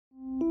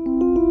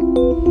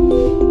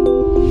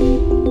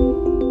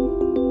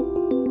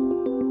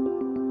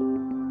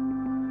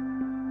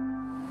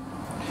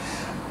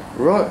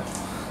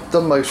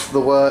done most of the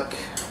work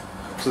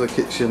to the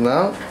kitchen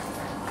now.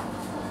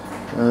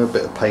 A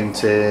bit of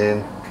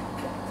painting,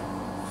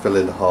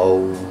 filling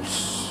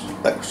holes,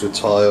 extra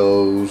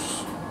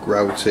tiles,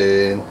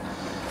 grouting,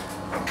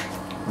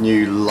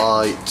 new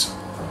light.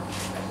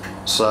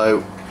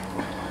 So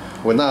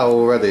we're now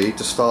all ready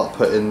to start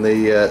putting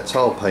the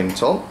tile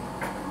paint on.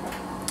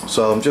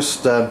 So I'm just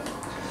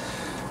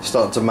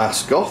starting to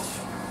mask off.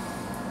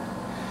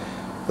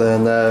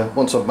 Then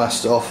once I've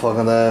masked it off, I'm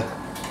going to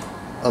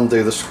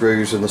undo the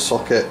screws in the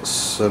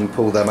sockets and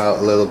pull them out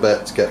a little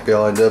bit to get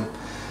behind them.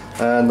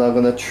 And I'm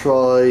going to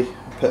try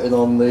putting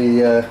on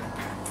the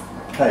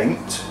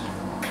paint,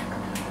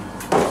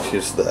 which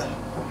is the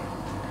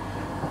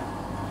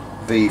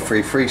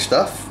V33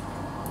 stuff.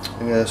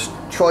 I'm going to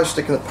try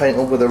sticking the paint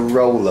on with a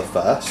roller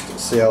first,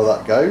 see how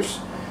that goes.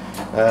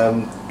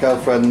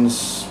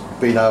 Girlfriend's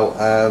been out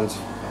and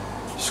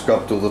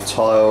scrubbed all the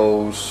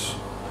tiles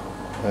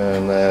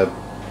and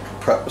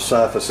prepped the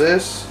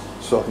surfaces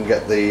so I can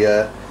get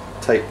the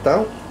tape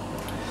down.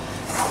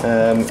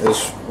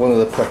 As one of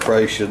the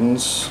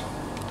preparations,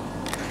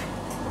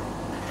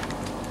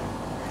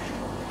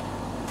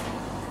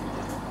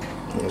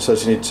 it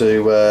says you need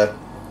to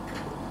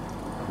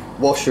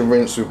wash and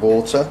rinse with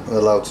water and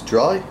allow it to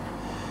dry,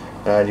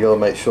 and you got to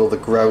make sure the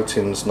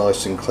grouting's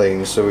nice and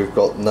clean, so we've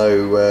got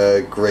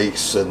no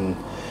grease and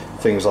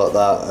things like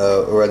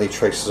that, or any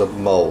traces of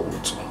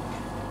mould.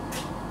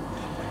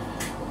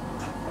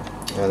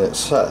 And it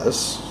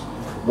says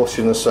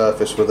washing the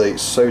surface with a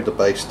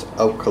soda-based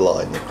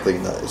alkaline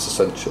cleaner is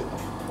essential.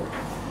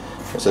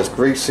 It says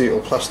greasy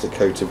or plastic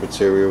coated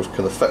materials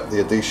can affect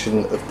the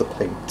adhesion of the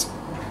paint.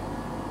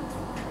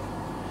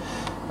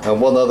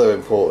 And one other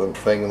important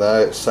thing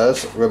there, it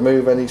says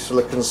remove any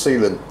silicone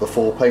sealant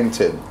before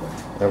painting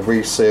and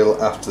reseal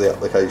after the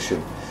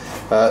application.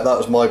 That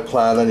was my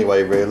plan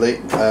anyway, really.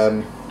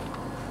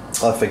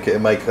 I think it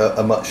would make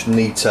a much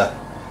neater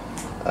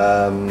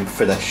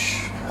finish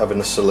having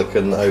the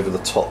silicone over the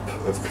top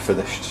of the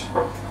finished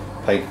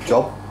paint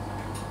job.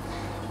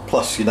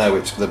 Plus, you know,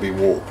 it's going to be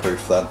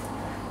waterproof then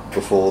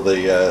before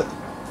the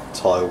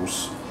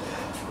tiles.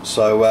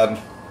 So I'm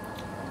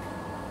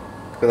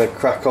going to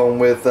crack on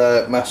with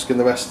masking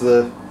the rest of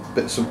the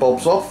bits and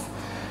bobs off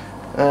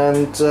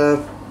and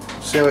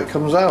see how it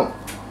comes out.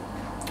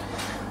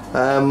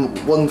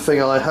 One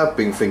thing I have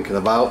been thinking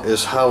about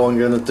is how I'm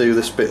going to do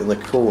this bit in the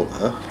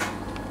corner,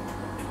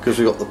 because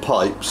we've got the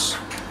pipes,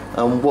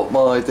 and what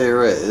my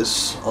idea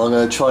is, I'm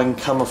going to try and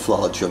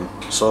camouflage them.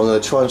 So I'm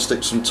going to try and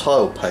stick some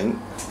tile paint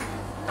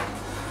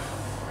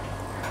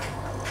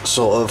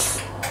sort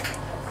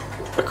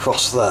of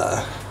across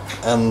there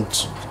and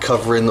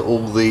covering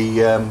all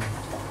the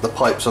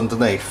pipes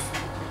underneath,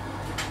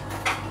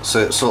 so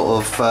it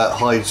sort of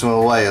hides them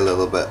away a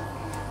little bit.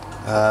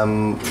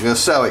 I'm going to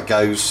see how it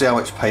goes, see how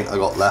much paint I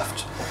got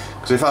left,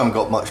 because if I haven't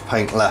got much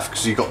paint left,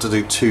 because you've got to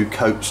do 2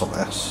 coats on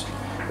this,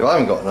 if I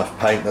haven't got enough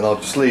paint, then I'll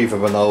just leave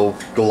them and I'll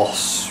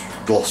gloss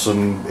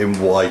them in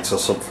white or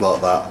something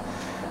like that.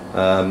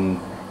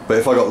 But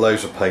if I got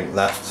loads of paint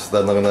left,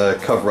 then I'm going to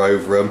cover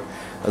over them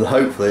and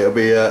hopefully it'll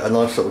be a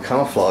nice little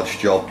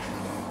camouflage job.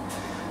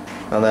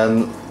 And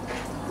then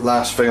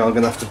last thing I'm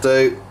going to have to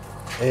do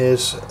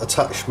is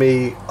attach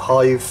me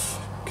Hive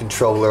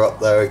controller up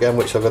there again,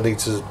 which I'm going to need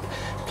to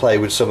play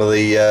with some of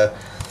the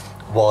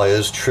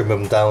wires, trim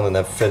them down and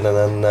everything,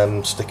 and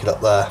then stick it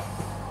up there.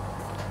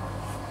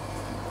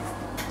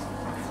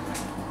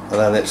 And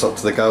then it's up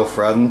to the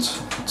girlfriend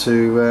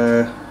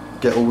to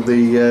get all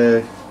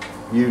the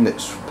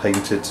units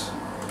painted.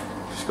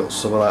 She's got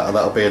some of that, and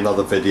that'll be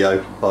another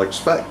video I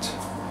expect.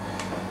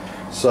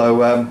 So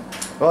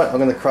right, I'm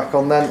going to crack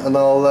on then, and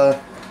I'll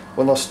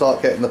when I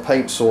start getting the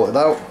paint sorted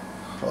out,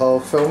 I'll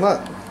film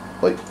that.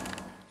 Right.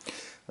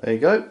 There you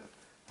go,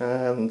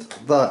 and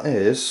that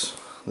is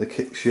the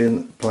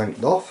kitchen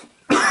blanked off.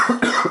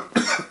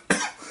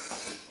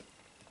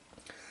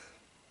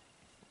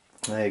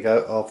 There you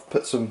go, I've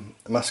put some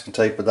masking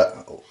tape of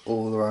that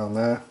all around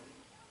there.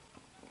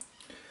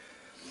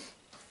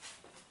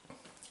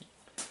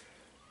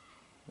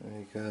 There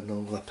you go, and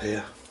all up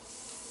here.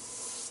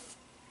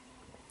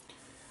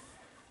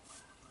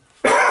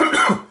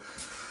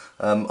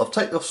 I've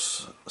taken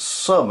off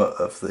some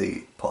of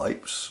the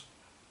pipes.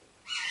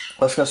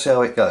 Let's go see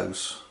how it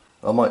goes.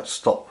 I might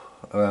stop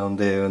around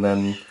here and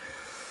then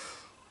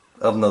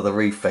have another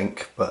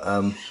rethink, but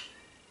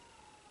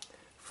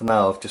for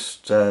now I've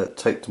just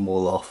taped them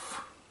all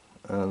off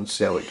and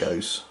see how it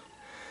goes.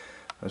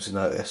 As you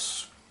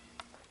notice,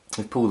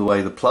 we've pulled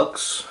away the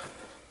plugs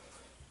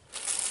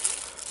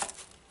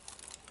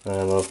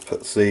and I've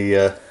put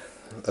the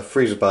a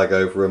freezer bag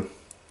over them,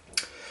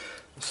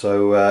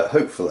 so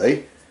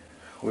hopefully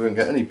we won't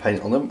get any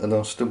paint on them and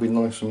they'll still be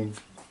nice and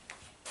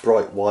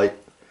bright white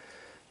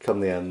come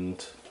the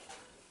end.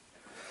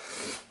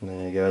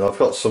 There you go, and I've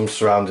got some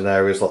surrounding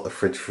areas like the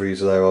fridge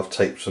freezer there, I've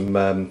taped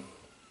some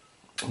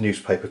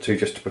newspaper to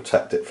just to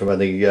protect it from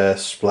any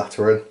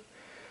splattering.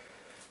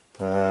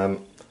 On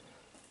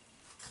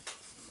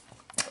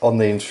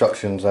the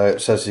instructions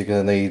it says you're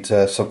going to need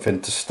something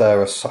to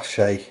stir a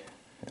sachet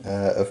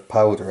of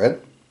powder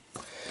in.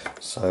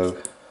 So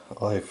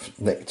I've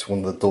nicked one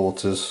of the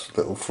daughter's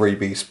little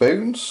freebie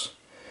spoons,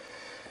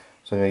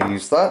 so I'm going to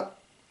use that.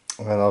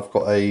 And then I've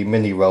got a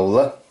mini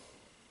roller,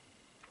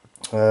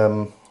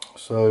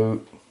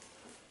 so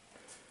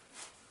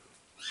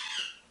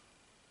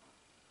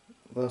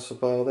that's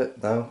about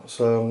it now.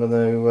 So I'm going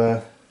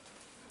to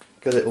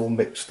get it all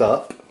mixed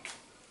up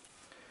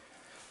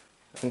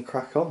and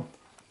crack on.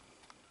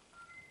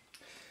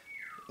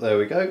 There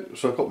we go.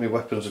 So I've got my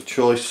weapons of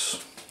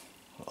choice.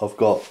 I've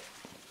got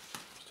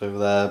over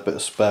there a bit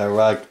of spare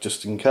rag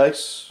just in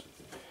case.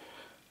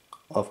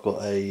 I've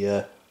got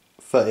a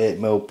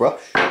 38mm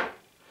brush.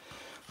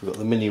 I've got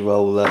the mini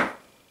roller.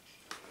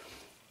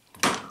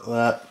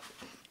 That.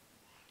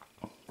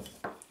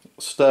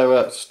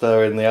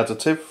 Stir in the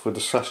additive with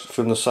the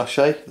from the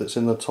sachet that's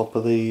in the top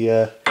of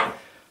the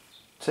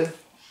tin.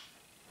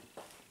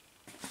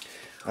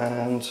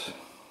 And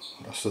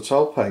that's the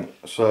tile paint.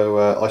 So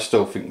I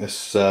still think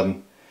this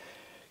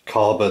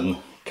carbon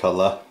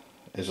colour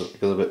is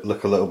going to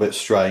look a little bit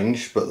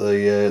strange, but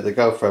the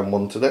girlfriend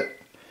wanted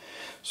it,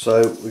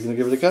 so we're going to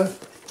give it a go.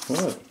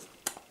 Right.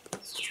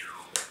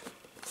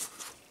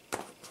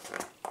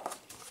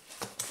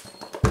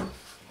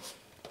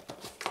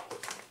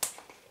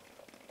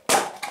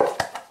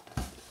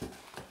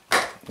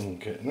 I'm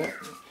getting it.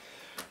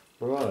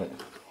 Right.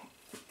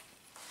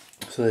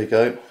 So there you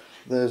go.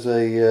 There's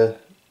a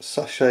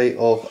sachet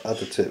of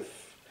additive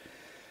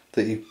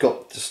that you've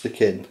got to stick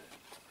in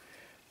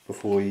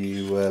before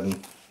you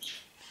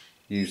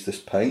use this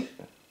paint,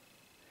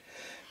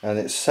 and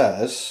it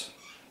says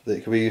that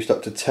it can be used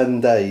up to 10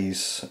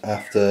 days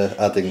after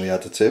adding the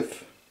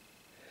additive.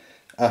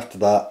 After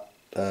that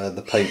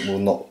the paint will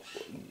not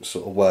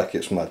sort of work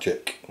its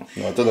magic.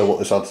 Now, I don't know what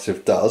this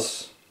additive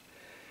does,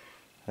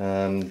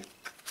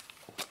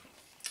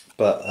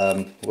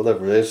 but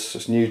whatever it is,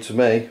 it's new to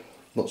me.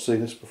 Not seen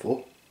this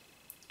before.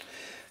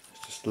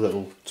 It's just a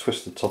little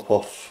twist the top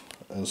off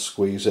and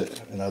squeeze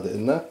it and add it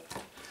in there.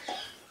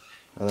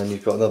 And then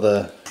you've got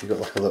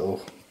like a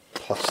little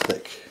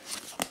plastic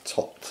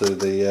top to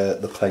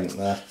the paint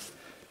there,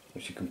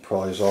 which you can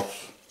prise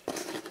off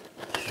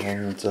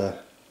and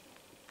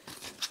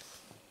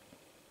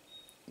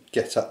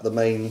get at the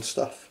main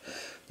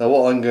stuff. Now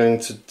what I'm going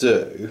to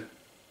do,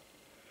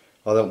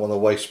 I don't want to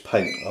waste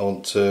paint. I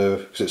want to,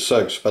 because it's so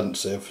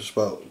expensive, it's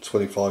about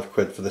 25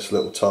 quid for this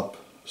little tub,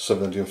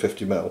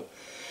 750ml.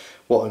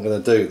 What I'm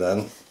going to do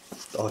then,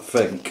 I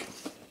think,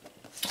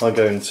 I'm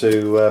going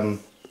to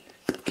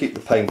keep the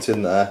paint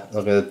in there.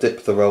 I'm going to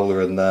dip the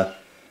roller in there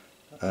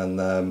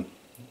and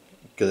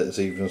get it as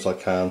even as I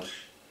can.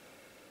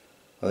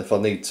 And if I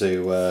need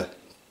to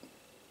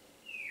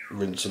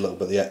rinse a little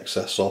bit of the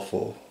excess off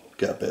or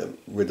get a bit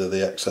rid of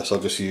the excess, I'll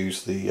just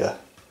use the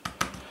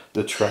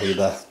tray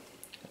there,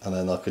 and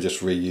then I could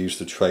just reuse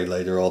the tray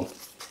later on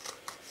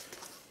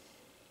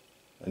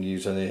and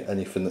use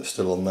anything that's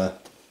still on there.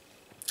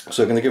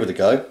 So I'm going to give it a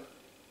go.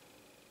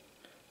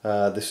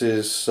 This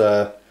is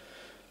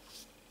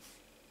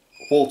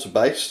water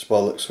based by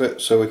the looks of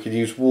it, so we could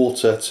use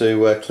water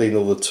to clean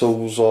all the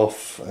tools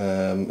off.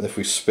 If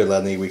we spill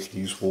any, we can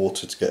use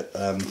water to get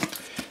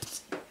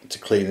to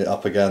clean it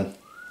up again.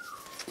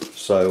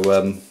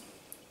 So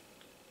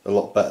a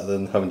lot better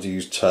than having to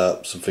use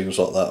terps and things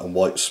like that and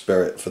white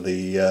spirit for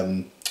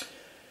the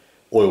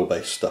oil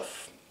based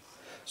stuff.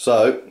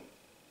 So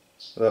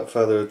without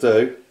further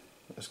ado,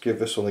 let's give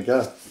this one a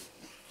go.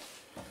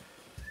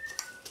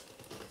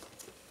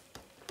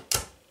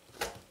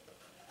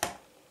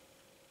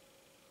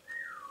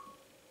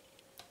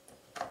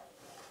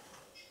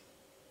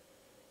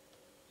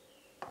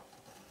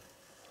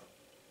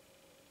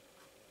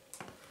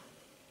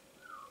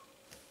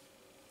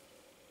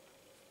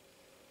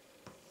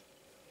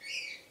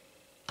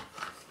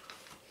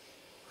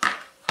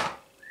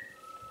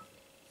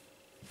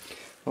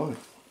 Right.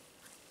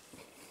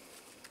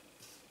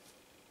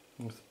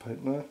 There's the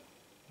paint there.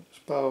 It's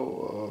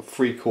about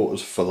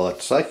 3/4 full,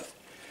 I'd say.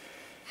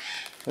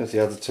 There's the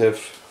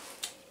additive.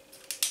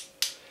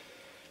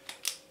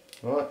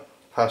 Right,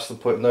 past the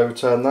point of no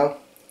return now.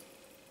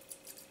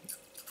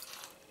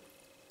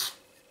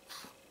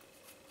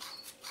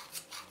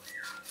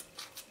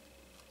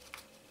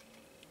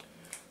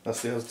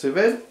 That's the additive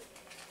in.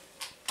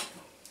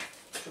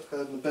 Chuck that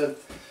in the bin.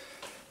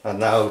 And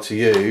now to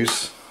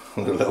use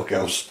the little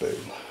girl's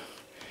spoon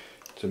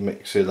to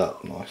mix it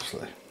up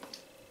nicely.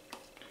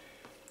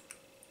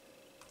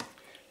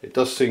 It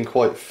does seem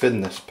quite thin,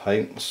 this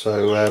paint,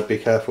 so be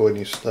careful when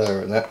you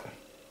stir in it.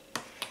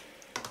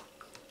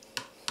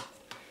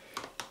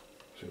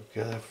 So it'll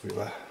get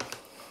everywhere.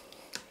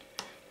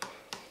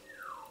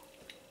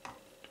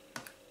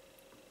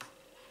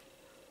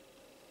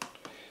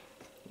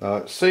 Now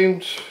it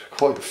seemed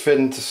quite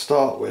thin to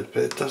start with,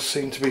 but it does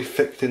seem to be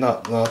thickening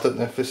up. Now I don't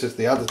know if this is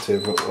the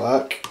additive at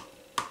work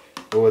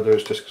or whether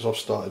it's just because I've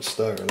started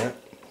stirring it.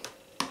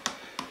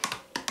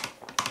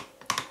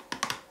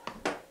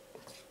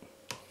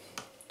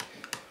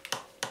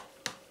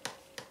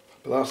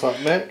 But that's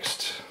that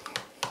mixed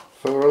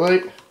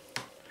thoroughly.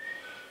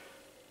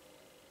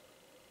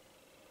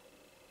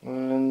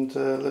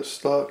 and let's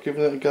start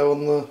giving it a go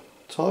on the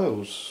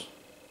tiles.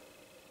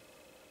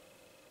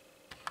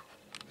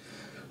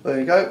 There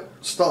you go,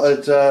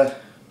 started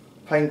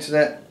painting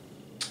it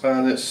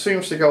and it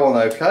seems to go on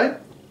okay.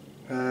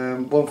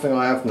 One thing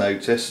I have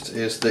noticed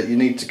is that you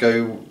need to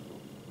go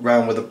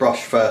round with a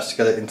brush first to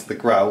get it into the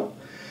grout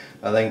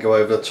and then go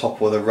over the top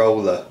with a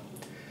roller.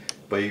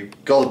 But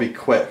you've got to be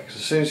quick, 'cause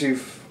as soon as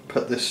you've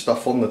put this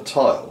stuff on the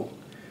tile,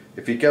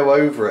 if you go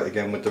over it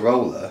again with the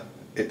roller,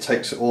 it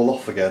takes it all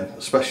off again,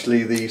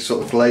 especially the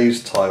sort of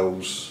glazed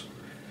tiles.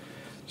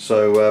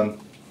 So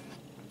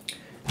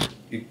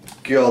you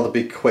got to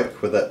be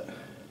quick with it.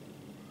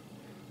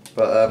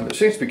 But it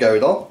seems to be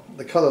going on.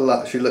 The colour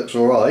actually looks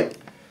alright.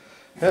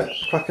 Yeah,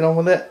 cracking on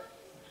with it.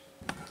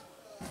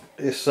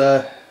 It's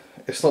not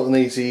an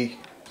easy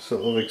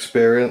sort of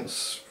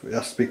experience. It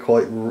has to be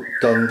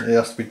It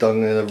has to be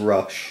done in a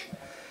rush.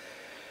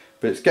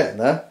 But it's getting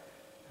there.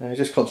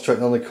 Just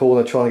concentrating on the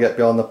corner, trying to get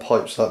behind the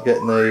pipes, without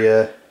getting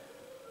the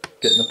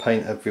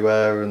paint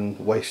everywhere and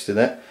wasting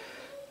it.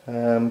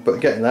 But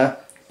getting there.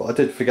 But I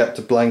did forget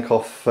to blank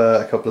off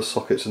a couple of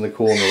sockets in the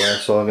corner there,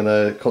 so I'm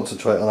going to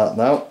concentrate on that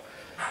now,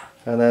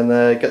 and then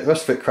get the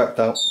rest of it cracked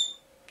out.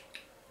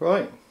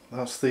 Right,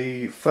 that's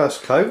the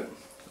first coat,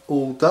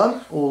 all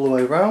done, all the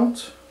way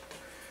round.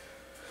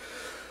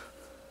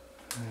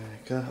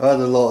 There you go. I had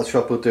a lot of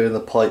trouble doing the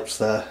pipes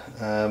there.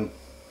 I'm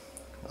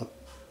going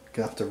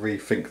to have to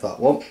rethink that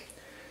one.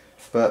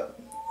 But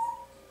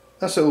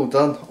that's it all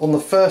done. On the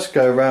first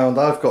go round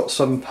I've got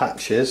some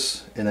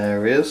patches in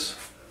areas.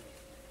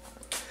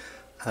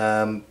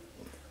 Some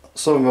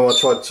of them I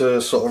tried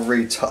to sort of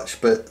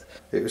retouch, but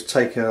it was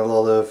taking a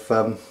lot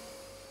of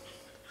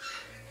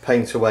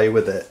paint away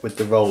with it, with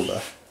the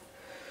roller.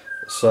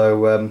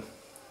 So I'm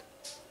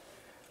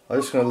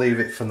just going to leave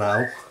it for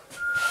now.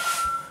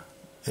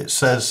 It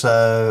says,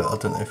 I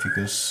don't know if you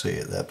can see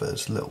it there, but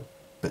there's little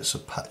bits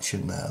of patch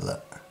in there.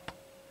 Look.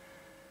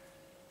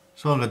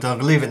 So I'm going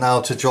to leave it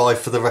now to dry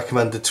for the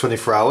recommended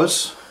 24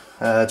 hours.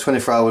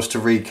 24 hours to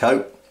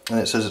recoat, and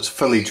it says it's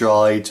fully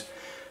dried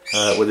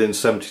within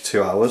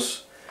 72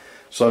 hours.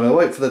 So I'm going to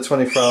wait for the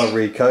 24-hour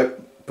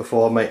recoat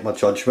before I make my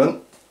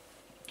judgment.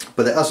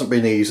 But it hasn't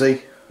been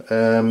easy.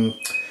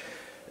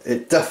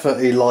 It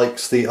definitely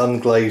likes the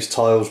unglazed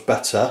tiles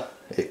better.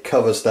 It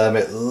covers them,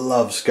 it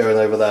loves going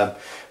over them.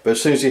 But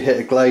as soon as you hit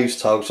a glazed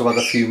tile, because I've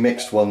had a few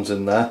mixed ones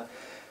in there,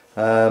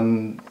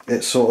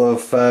 it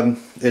sort of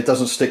it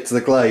doesn't stick to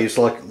the glaze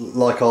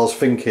like I was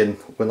thinking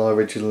when I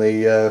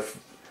originally had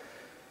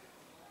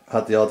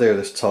the idea of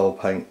this tile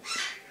paint.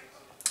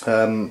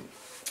 I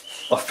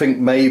think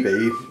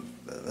maybe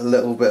a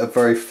little bit of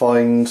very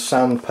fine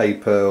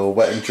sandpaper or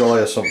wet and dry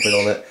or something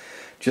on it,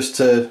 just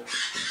to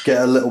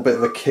get a little bit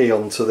of a key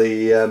onto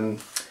the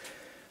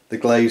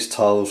glazed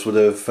tiles would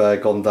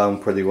have gone down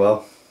pretty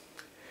well.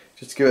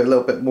 Just to give it a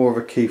little bit more of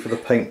a key for the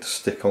paint to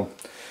stick on.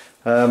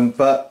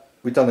 But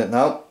we've done it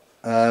now.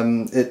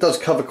 It does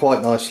cover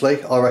quite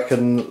nicely. I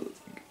reckon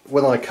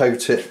when I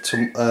coat it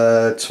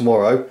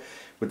tomorrow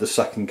with the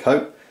second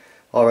coat,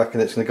 I reckon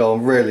it's going to go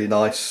on really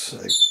nice.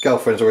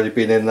 Girlfriend's already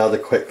been in and had a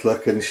quick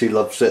look and she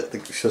loves it.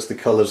 She says the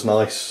colour's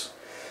nice.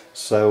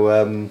 So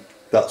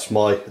that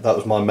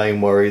was my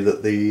main worry,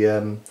 that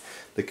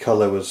the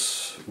colour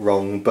was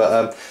wrong.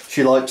 But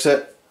she likes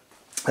it.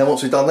 And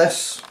once we've done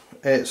this,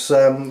 it's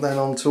then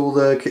on to all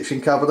the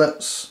kitchen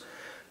cabinets,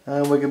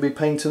 and we're going to be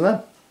painting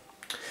them.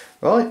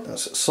 Right,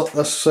 that's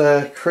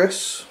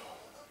Chris,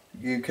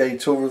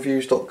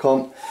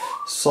 uktoolreviews.com,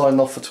 signing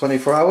off for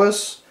 24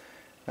 hours,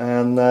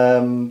 and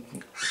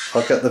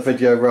I'll get the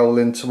video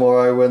rolling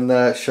tomorrow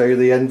and show you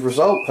the end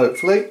result,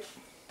 hopefully.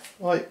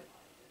 Right,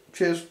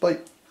 cheers, bye.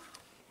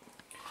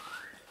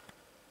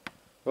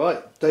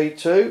 Right, day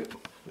 2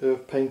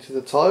 of painting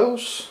the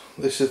tiles.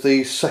 This is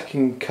the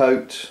second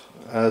coat,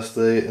 as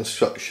the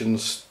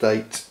instructions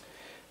state.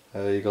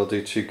 You've got to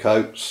do 2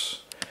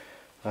 coats.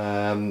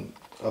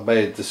 I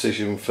made a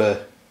decision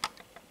for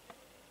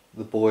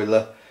the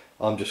boiler.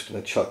 I'm just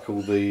going to chuck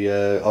all the...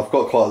 I've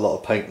got quite a lot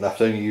of paint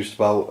left. I only used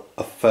about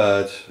a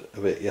third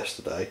of it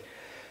yesterday,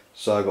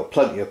 so I've got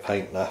plenty of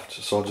paint left.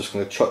 So I'm just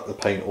going to chuck the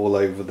paint all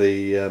over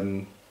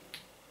the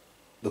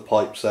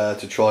pipes there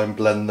to try and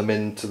blend them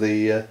into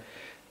the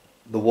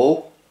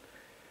wall.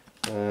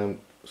 So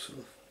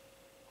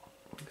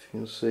if you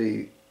can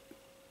see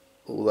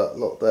all that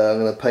lot there, I'm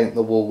going to paint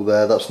the wall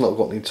there. That's not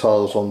got any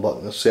tiles on, but I'm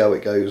going to see how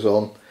it goes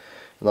on.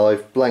 And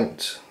I've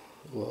blanked,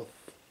 well,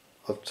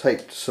 I've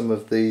taped some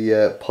of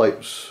the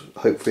pipes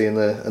hopefully in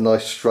a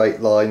nice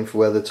straight line for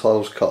where the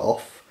tiles cut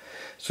off,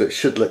 so it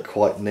should look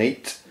quite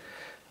neat,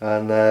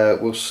 and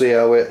we'll see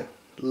how it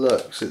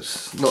looks.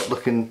 It's not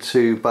looking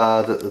too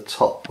bad at the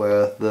top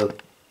where the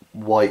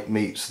white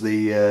meets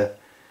the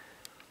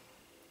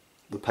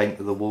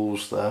paint of the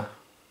walls there,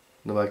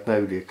 the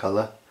magnolia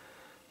colour.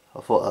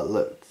 I thought that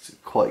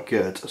looked quite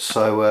good,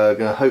 so we're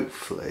going to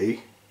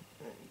hopefully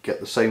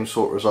get the same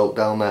sort of result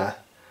down there.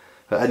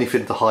 But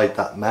anything to hide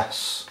that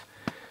mess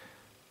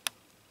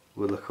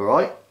will look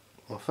alright,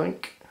 I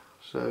think.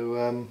 So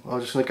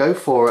I'm just going to go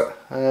for it,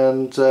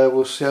 and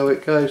we'll see how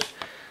it goes.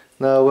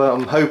 Now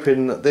I'm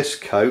hoping that this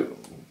coat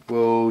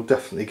will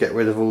definitely get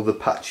rid of all the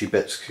patchy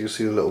bits, because you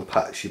see the little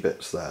patchy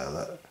bits there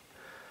that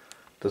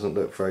doesn't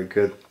look very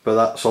good, but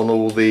that's on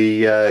all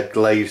the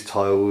glazed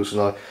tiles,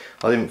 and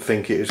I didn't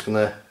think it was going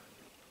to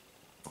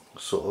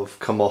sort of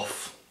come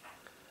off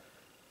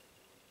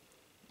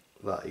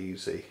that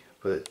easy,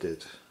 but it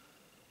did.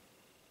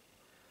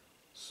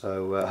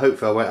 So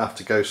hopefully I won't have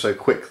to go so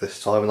quick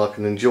this time and I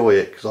can enjoy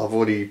it, because I've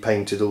already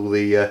painted all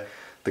the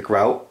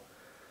grout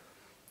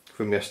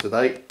from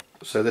yesterday.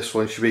 So this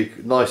one should be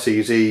nice,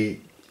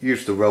 easy,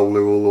 use the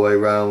roller all the way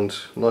around,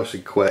 nice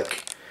and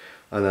quick.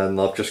 And then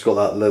I've just got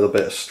that little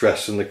bit of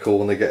stress in the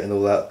corner getting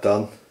all that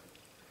done.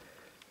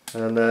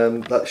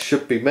 And that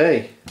should be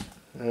me.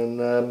 And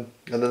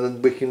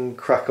then we can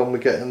crack on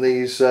with getting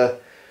these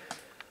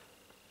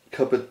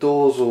cupboard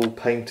doors all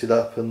painted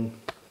up, and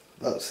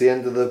that's the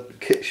end of the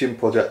kitchen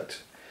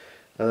project.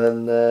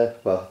 And then,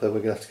 well, then we're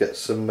going to have to get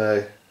some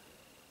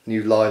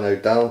new lino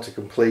down to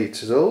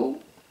complete it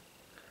all.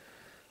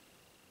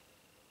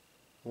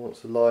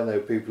 What's the lino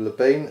people have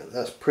been?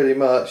 That's pretty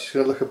much, it's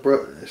going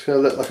to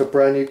look like a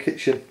brand new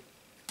kitchen.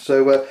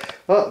 So well,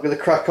 I'm going to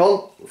crack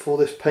on before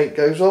this paint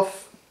goes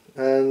off,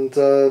 and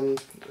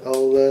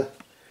I'll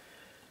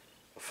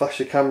flash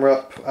the camera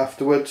up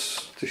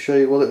afterwards to show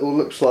you what it all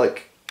looks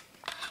like.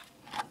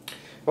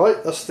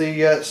 Right, that's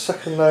the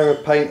second layer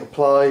of paint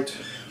applied.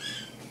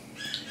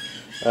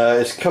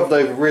 It's covered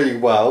over really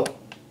well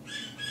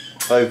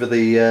over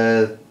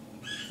the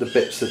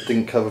bits that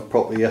didn't cover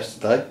properly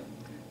yesterday.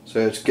 So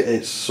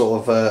it's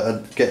sort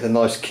of getting a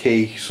nice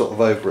key sort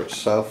of over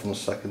itself on the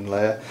second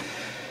layer.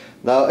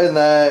 Now in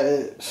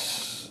there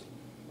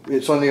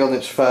it's only on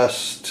its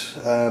first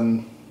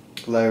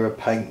layer of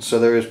paint, so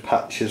there is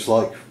patches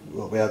like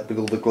what we had with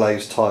all the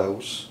glazed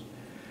tiles.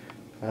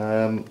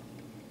 So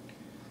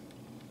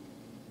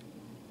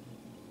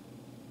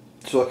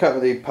I can't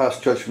really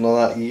pass judgment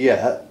on that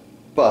yet,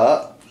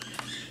 but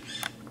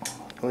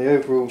on the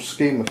overall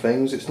scheme of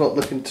things it's not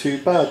looking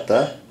too bad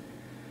there.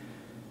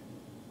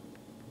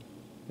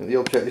 The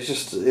object is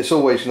just, it's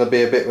always going to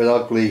be a bit of an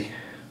ugly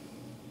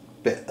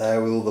bit there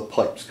with all the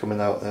pipes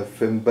coming out and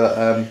everything, but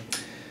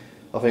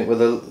I think with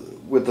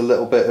the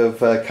little bit of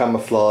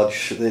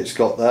camouflage that it's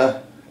got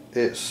there,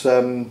 it's sort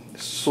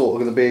of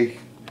going to be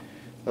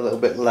a little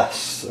bit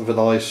less of an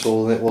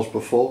eyesore than it was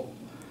before.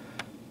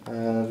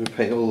 And we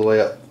paint all the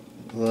way up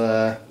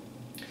there.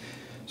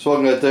 So what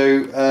I'm going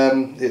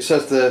to do, it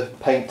says the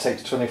paint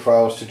takes 24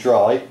 hours to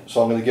dry,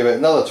 so I'm going to give it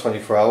another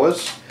 24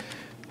 hours,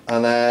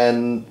 and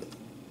then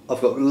I've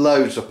got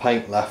loads of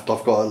paint left.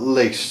 I've got at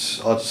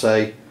least, I'd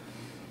say,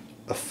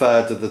 a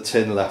third of the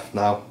tin left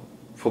now,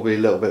 probably a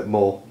little bit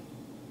more.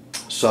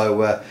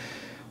 So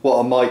what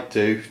I might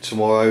do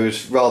tomorrow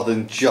is, rather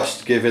than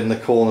just giving the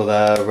corner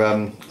there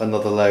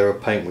another layer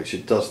of paint, which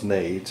it does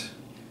need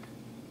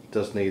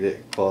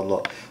it quite a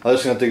lot, I'm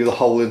just going to do the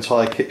whole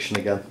entire kitchen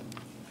again.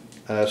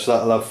 So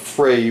that'll have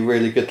 3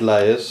 really good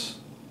layers.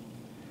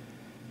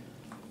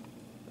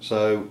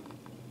 So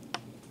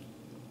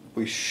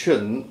we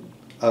shouldn't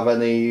have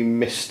any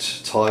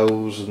missed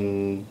tiles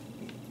and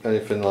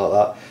anything like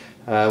that.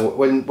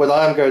 When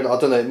I am going, I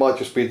don't know, it might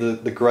just be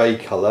the grey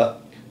colour,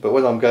 but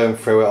when I'm going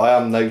through it I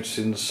am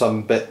noticing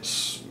some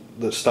bits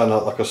that stand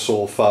out like a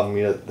sore thumb,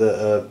 you know,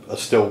 that are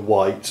still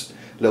white,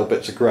 little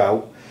bits of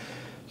grout.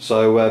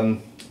 So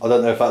I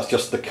don't know if that's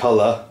just the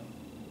colour.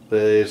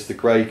 There's the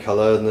grey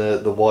colour and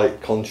the white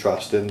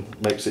contrasting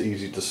makes it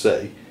easy to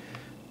see.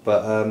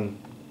 But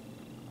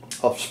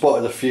I've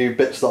spotted a few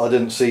bits that I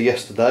didn't see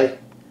yesterday.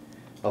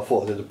 I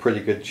thought I did a pretty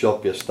good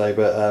job yesterday,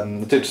 but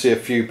I did see a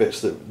few bits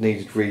that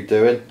needed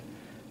redoing.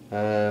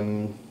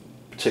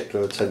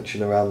 Particular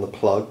attention around the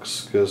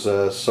plugs, because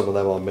some of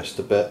them I missed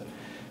a bit.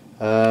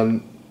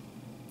 And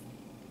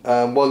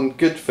one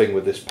good thing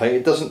with this paint,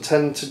 it doesn't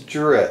tend to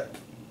drip.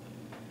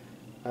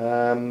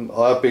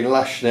 I've been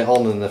lashing it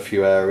on in a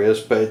few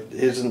areas, but it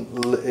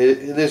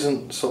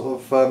isn't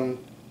sort of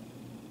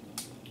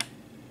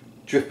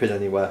dripping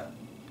anywhere.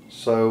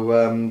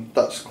 So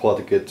that's quite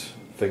a good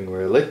thing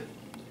really,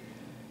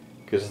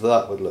 because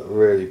that would look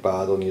really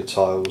bad on your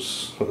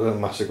tiles.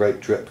 That's a great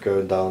drip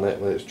going down it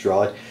when it's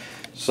dry.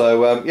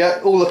 So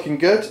yeah, all looking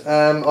good.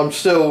 I'm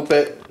still a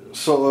bit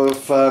sort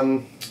of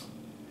I'm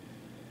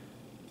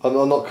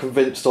not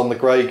convinced on the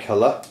grey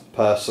colour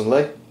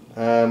personally,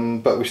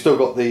 but we've still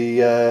got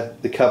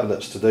the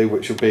cabinets to do,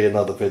 which will be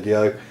another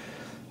video.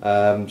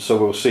 So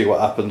we'll see what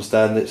happens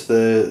then. It's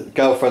the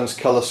girlfriend's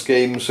colour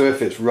scheme, so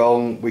if it's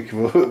wrong we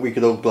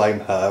can all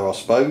blame her, I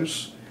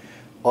suppose.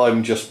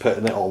 I'm just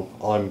putting it on.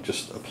 I'm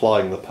just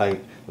applying the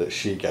paint that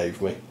she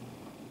gave me.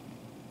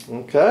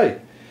 Okay,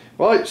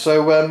 right,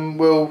 so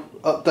we'll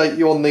update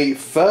you on the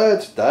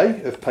 3rd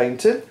day of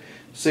painting,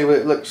 see what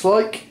it looks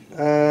like.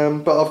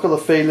 But I've got a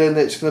feeling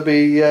it's going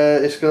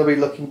to be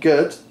looking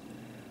good.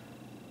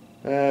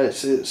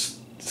 It's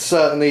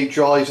certainly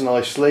dries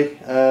nicely.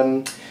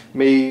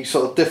 Me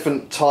sort of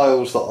different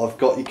tiles that I've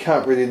got, you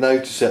can't really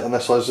notice it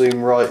unless I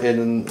zoom right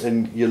in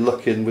and you're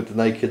looking with the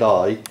naked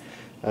eye.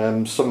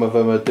 Some of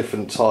them are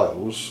different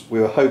tiles. We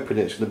were hoping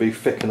it's going to be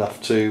thick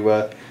enough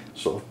to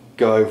sort of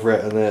go over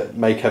it and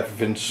make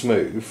everything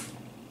smooth.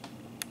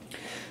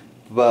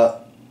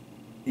 But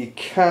you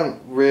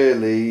can't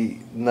really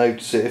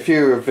notice it. If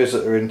you were a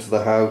visitor into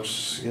the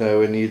house, you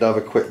know, and you'd have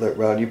a quick look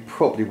around, you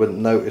probably wouldn't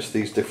notice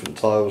these different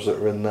tiles that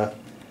are in there.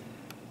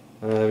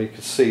 You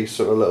can see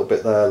sort of a little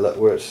bit there, look,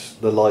 where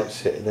the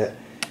light's hitting it.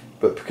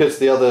 But because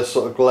the other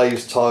sort of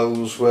glazed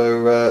tiles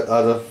were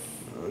had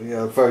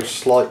a very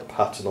slight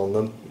pattern on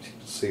them, as you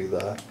can see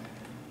there,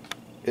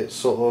 it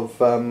sort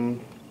of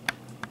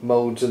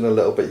moulds in a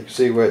little bit. You can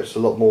see where it's a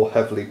lot more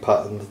heavily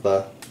patterned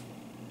there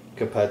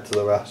compared to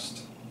the rest.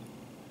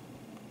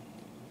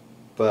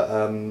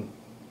 But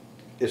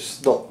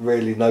it's not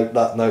really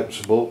that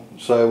noticeable,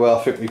 so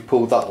I think we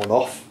pulled that one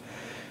off,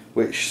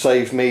 which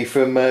saved me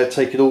from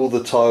taking all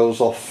the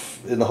tiles off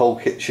in the whole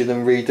kitchen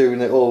and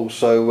redoing it all.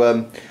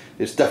 So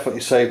it's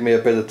definitely saved me a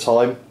bit of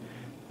time,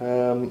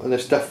 and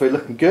it's definitely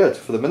looking good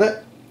for the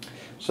minute.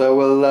 So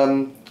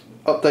we'll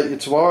update you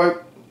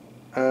tomorrow,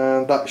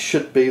 and that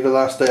should be the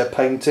last day of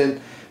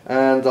painting.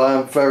 And I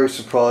am very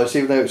surprised,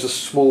 even though it's a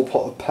small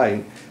pot of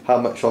paint, how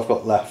much I've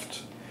got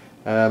left.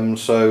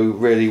 So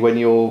really, when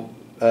you're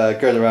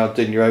going around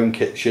doing your own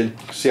kitchen,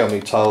 you can see how many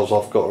tiles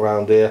I've got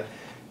around here.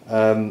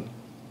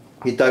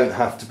 You don't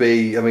have to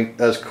be, I mean,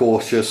 as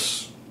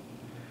cautious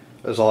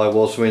as I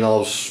was. I mean, I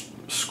was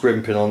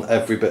scrimping on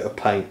every bit of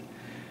paint.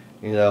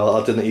 You know,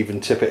 I didn't even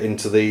tip it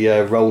into the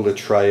roller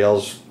tray. I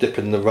was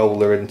dipping the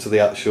roller into the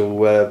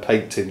actual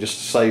paint tin just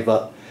to save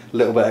that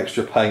little bit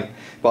extra paint.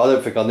 But I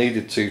don't think I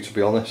needed to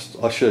be honest.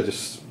 I should have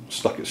just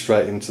stuck it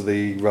straight into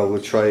the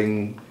roller tray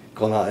and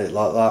gone at it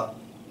like that.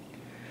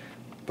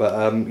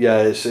 But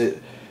yeah,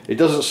 it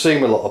doesn't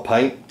seem a lot of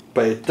paint,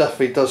 but it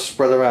definitely does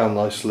spread around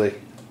nicely.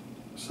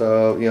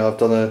 So, you know, I'm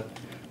gonna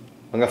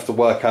have to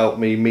work out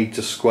me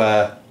metre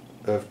square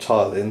of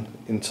tiling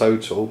in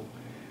total.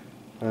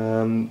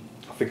 I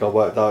think I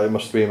worked out it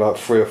must be about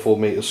 3 or 4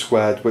 metres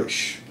squared,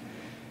 which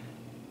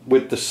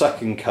with the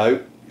second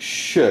coat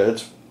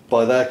should,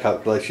 by their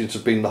calculations,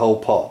 have been the whole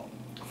pot.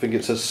 I think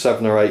it says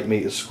 7 or 8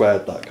 metres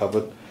squared that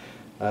covered.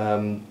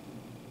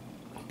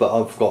 But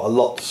I've got a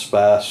lot to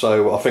spare,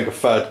 so I think a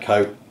third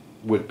coat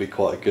would be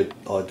quite a good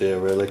idea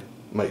really.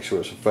 Make sure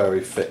it's a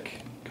very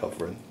thick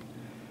covering.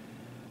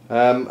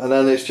 And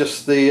then it's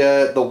just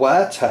the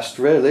wear test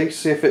really,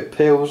 see if it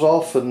peels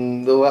off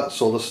and all that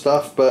sort of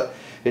stuff. But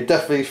it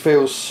definitely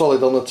feels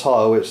solid on the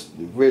tile. It's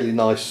really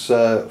nice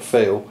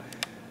feel.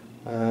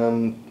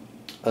 And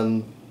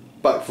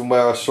back from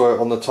where I saw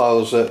it on the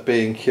tiles at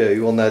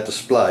B&Q on their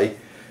display,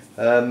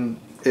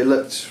 it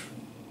looked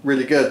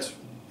really good.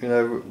 You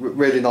know,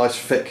 really nice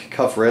thick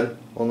covering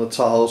on the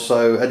tiles,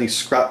 so any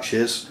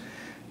scratches,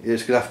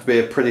 it's going to have to be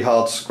a pretty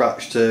hard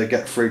scratch to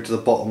get through to the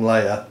bottom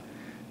layer.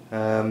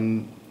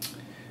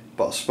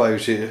 But I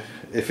suppose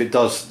if it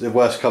does, the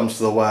worst comes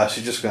to the worst,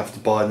 you're just going to have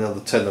to buy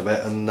another tin of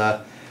it and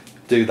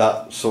do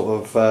that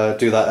sort of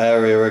do that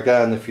area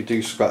again if you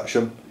do scratch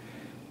them.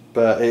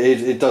 But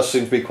it does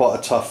seem to be quite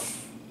a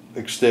tough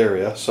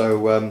exterior,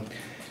 so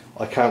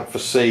I can't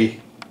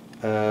foresee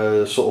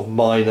sort of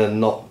minor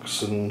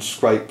knocks and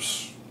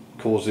scrapes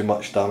causing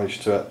much damage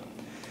to it.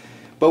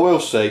 But we'll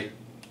see.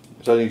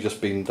 It's only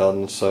just been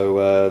done,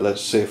 so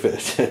let's see if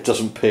it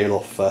doesn't peel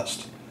off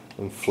first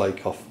and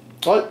flake off.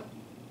 Right,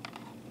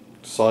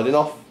 signing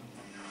off.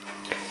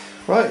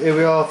 Right, here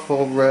we are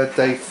for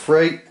day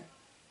 3.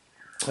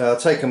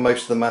 I've taken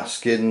most of the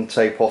masking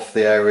tape off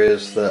the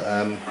areas that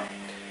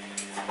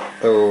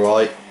are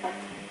alright.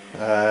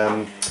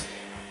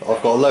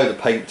 I've got a load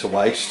of paint to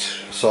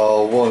waste,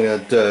 so what I'm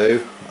going to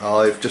do,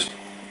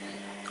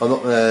 I'm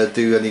not going to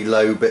do any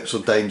low bits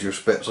or dangerous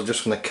bits. I'm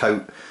just going to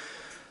coat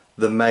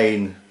the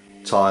main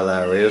tile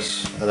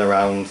areas and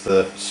around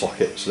the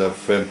sockets and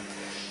everything.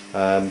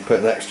 Put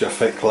an extra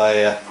thick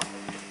layer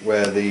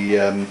where the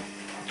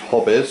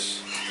hob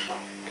is,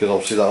 because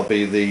obviously that'll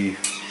be the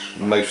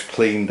most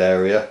cleaned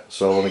area,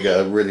 so I want to get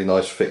a really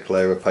nice thick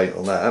layer of paint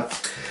on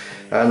that.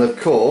 And of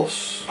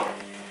course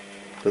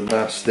the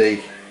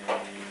nasty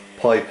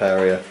pipe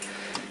area.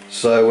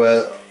 So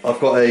I've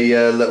got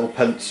a little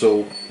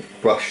pencil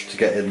brush to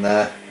get in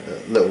there,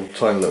 a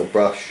tiny little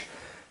brush,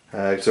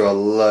 because there are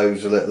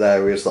loads of little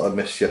areas that I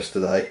missed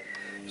yesterday.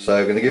 So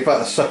I'm going to give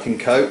that a second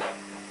coat.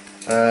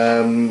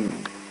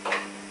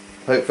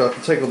 Hopefully I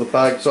can take all the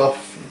bags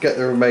off, get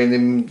the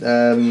remaining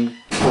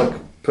plug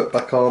put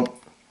back on,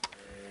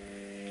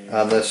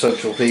 and the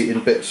central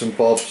heating bits and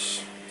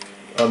bobs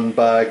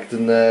unbagged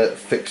and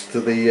fixed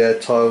to the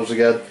tiles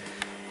again.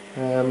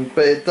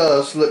 But it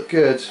does look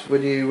good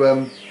when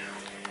you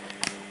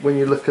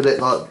look at it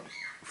like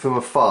from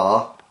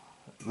afar.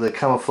 The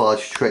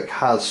camouflage trick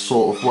has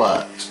sort of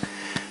worked,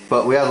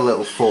 but we had a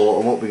little thought,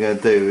 and what we're going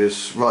to do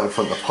is right in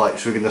front of the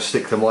pipes we're going to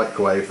stick the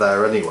microwave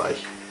there anyway,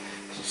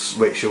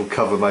 which will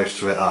cover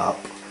most of it up,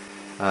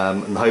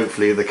 and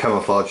hopefully the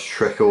camouflage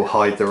trick will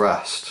hide the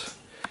rest.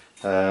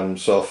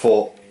 So I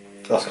thought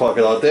that's quite a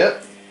good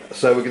idea.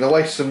 So we're going to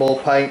waste some more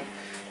paint,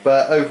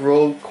 but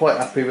overall quite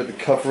happy with the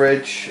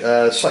coverage.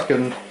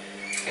 Second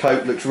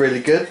coat looks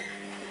really good.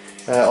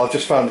 I've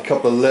just found a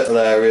couple of little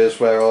areas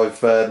where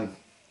I've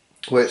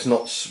where it's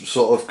not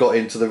sort of got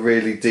into the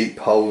really deep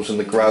holes and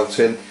the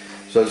grouting.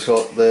 So it's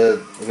got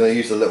the, I'm going to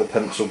use the little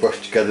pencil brush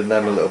to get in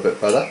them a little bit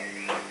better.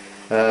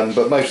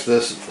 But most of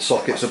the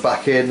sockets are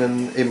back in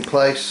and in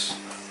place,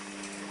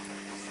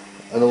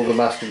 and all the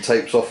masking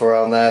tape's off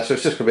around there, so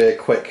it's just going to be a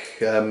quick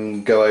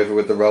go over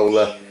with the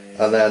roller,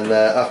 and then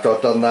after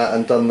I've done that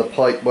and done the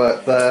pipe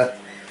work there,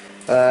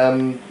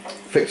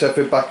 fix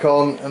everything back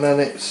on, and then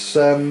it's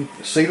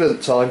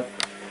sealant time.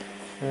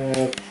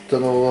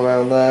 Done all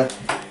around there,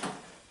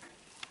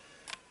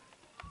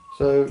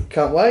 so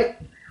can't wait.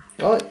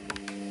 Right,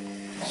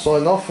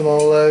 sign off and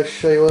I'll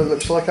show you what it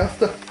looks like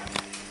after.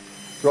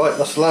 Right,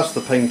 that's the last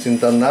of the painting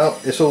done now.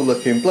 It's all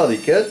looking bloody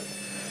good.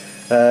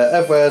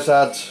 Everywhere's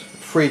had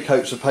 3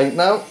 coats of paint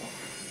now,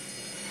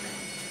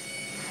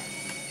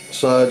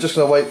 so just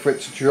going to wait for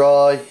it to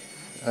dry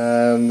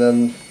and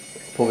then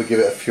probably give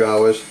it a few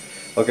hours.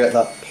 I'll get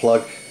that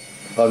plug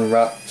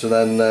unwrapped and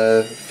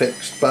then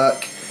fixed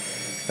back,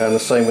 and the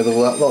same with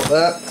all that lot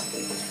there.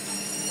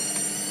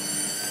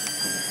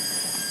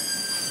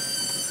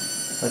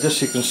 And just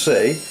so you can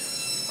see,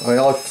 I mean,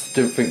 I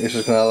didn't think this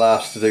was going to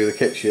last to do the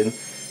kitchen.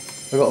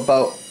 I've got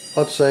about,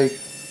 I'd say, a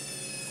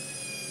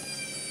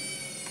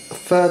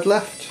third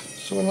left,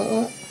 something like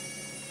that.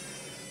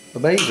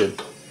 Amazing.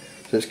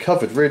 So it's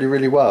covered really,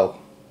 really well.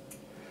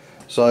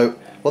 So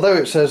although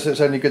it says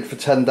it's only good for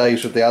 10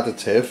 days with the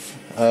additive,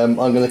 I'm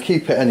going to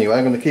keep it anyway.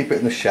 I'm going to keep it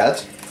in the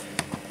shed,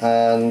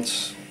 and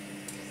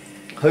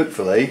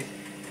hopefully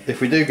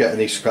if we do get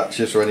any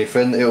scratches or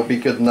anything, it'll be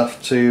good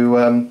enough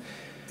to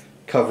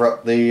cover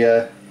up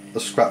the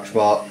scratch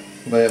mark.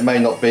 It may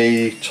not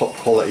be top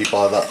quality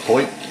by that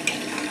point,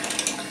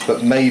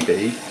 but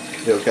maybe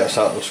it'll get us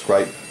out of the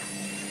scrape.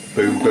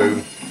 Boom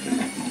boom.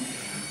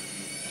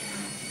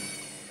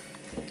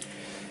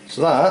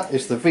 So that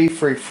is the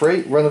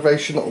V33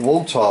 Renovation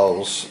Wall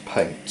Tiles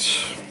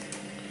paint.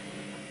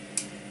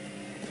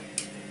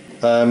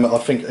 I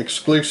think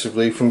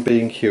exclusively from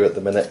B&Q at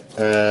the minute,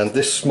 and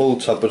this small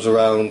tub was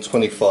around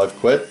 25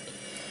 quid,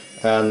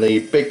 and the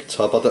big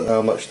tub, I don't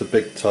know how much the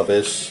big tub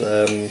is,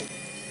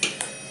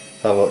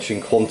 how much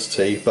in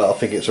quantity, but I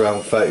think it's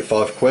around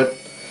 35 quid.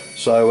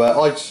 So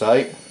I'd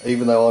say,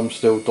 even though I'm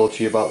still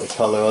dodgy about the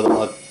colour,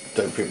 I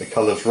don't think the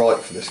colour's right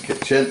for this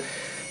kitchen,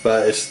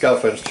 but it's the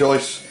girlfriend's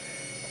choice.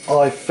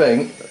 I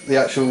think the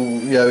actual,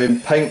 you know, in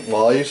paint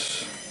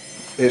wise,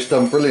 it's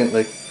done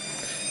brilliantly,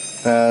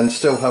 and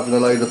still having a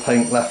load of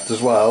paint left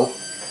as well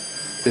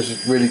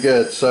is really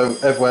good. So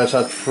everywhere's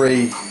had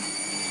 3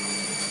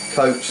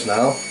 coats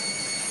now,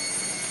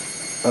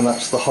 and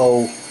that's the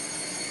whole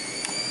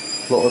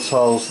lot of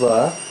tiles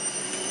there,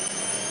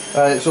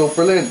 and it's all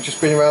brilliant.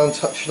 Just been around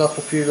touching up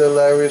a few little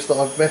areas that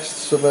I've missed,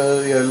 some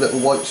you know, little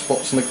white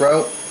spots in the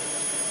grout,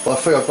 but I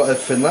think I've got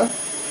everything there.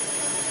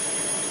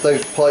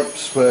 Those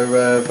pipes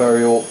were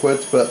very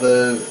awkward, but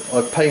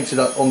I painted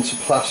up onto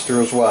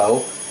plaster as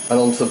well, and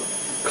onto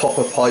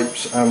copper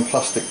pipes and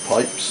plastic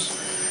pipes.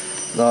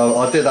 Now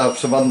I did have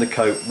some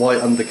undercoat,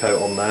 white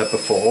undercoat on there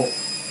before,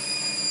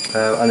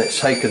 and it's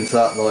taken to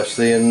that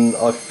nicely, and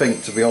I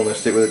think, to be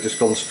honest, it would have just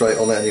gone straight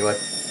on it anyway.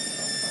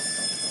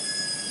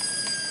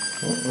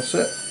 Well, that's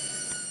it.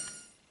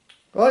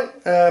 Right,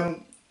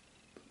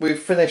 we've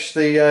finished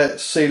the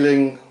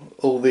sealing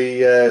all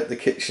the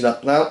kitchen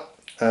up now,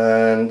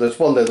 and there's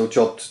one little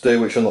job to do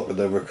which I'm not going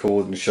to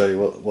record and show you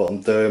what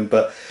I'm doing,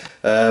 but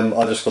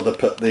I just got to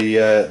put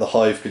the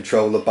hive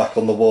controller back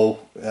on the wall,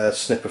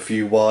 snip a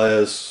few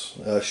wires,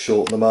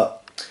 shorten them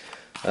up,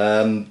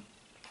 and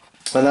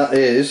that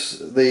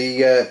is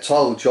the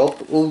tile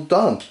job all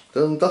done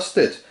and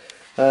dusted.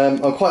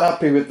 I'm quite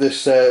happy with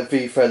this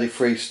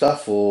V33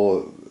 stuff,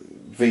 or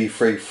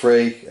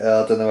V33,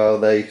 I don't know how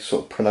they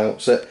sort of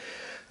pronounce it.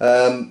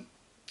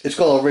 It's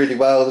gone on really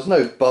well. There's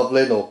no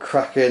bubbling or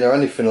cracking or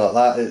anything like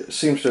that. It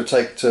seems to have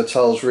taken to the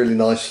tiles really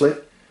nicely.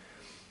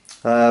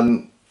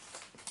 There's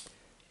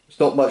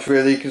not much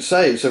really you can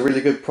say. It's a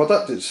really good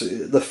product. It's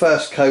the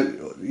first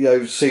coat, you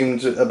know,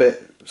 seemed a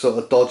bit sort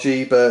of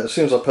dodgy, but as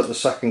soon as I put the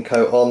second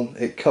coat on,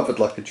 it covered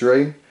like a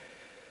dream.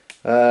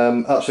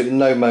 Absolutely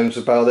no moans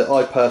about it.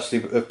 I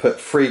personally have put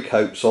 3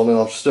 coats on, and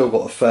I've still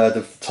got a third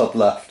of the tub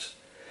left.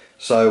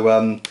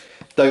 So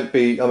don't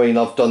be, I mean,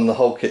 I've done the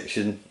whole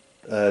kitchen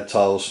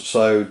tiles,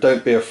 so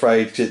don't be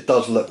afraid, because it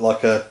does look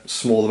like a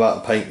small amount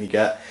of paint you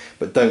get,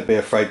 but don't be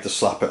afraid to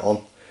slap it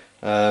on,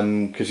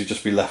 because you'd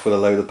just be left with a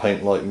load of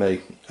paint like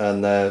me.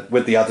 And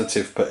with the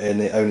additive put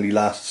in, it only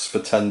lasts for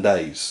 10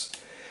 days.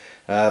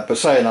 But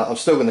saying that, I'm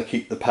still going to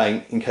keep the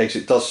paint in case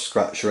it does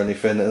scratch or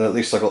anything, and at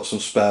least I got some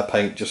spare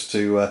paint just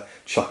to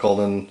chuck on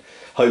and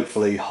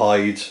hopefully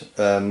hide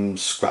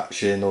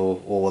scratching or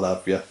what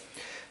have you.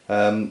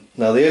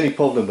 Now the only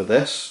problem with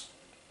this,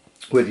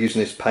 with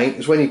using this paint,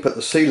 is when you put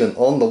the sealant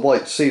on, the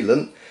white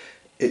sealant,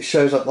 it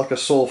shows up like a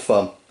sore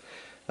thumb.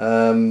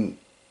 The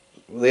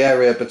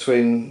area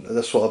between,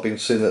 that's what I've been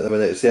seeing at the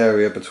minute, is the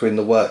area between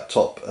the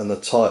worktop and the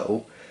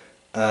tile,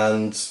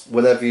 and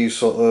whenever you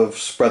sort of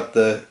spread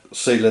the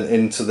sealant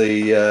into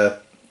the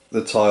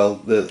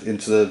tile,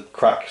 into the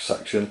crack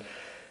section,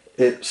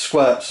 it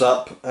squirts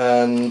up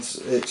and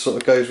it sort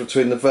of goes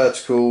between the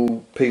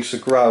vertical piece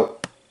of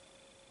grout.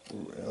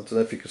 I don't know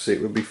if you can see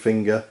it with my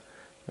finger,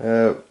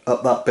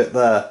 up that bit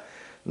there.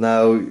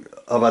 Now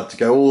I've had to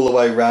go all the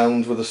way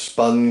round with a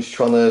sponge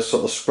trying to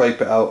sort of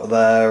scrape it out of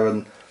there,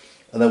 and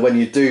then when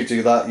you do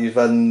that, you've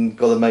then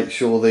got to make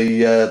sure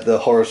the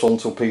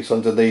horizontal piece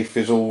underneath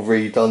is all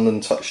redone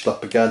and touched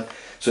up again.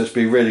 So it's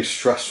been really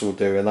stressful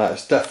doing that.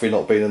 It's definitely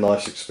not been a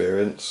nice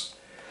experience.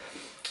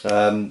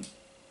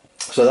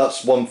 So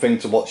that's one thing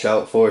to watch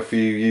out for if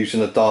you're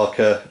using a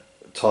darker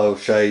tile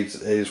shade,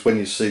 is when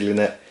you're sealing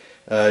it,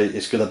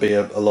 it's going to be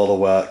a lot of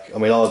work. I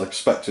mean, I was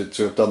expected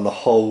to have done the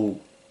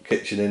whole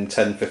kitchen in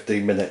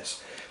 10-15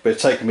 minutes, but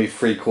it's taken me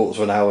 3/4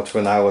 of an hour to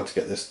an hour to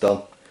get this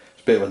done.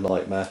 It's a bit of a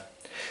nightmare.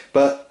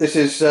 But this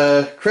is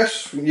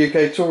Chris from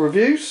UK Tool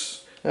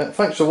Reviews.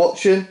 Thanks for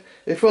watching.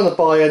 If you want to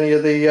buy any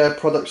of the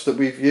products that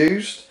we've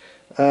used,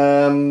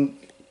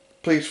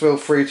 please feel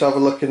free to have a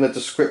look in the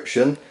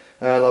description,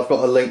 and I've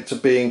got a link to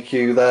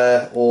B&Q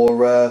there,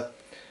 or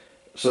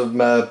some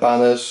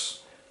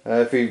banners.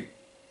 If you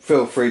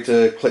feel free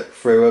to click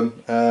through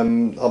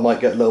them, I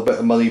might get a little bit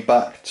of money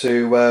back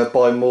to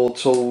buy more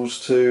tools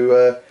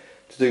to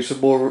do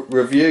some more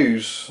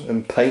reviews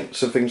and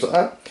paints and things like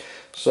that.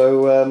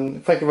 So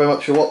thank you very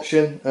much for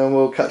watching, and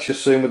we'll catch you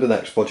soon with the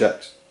next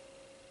project.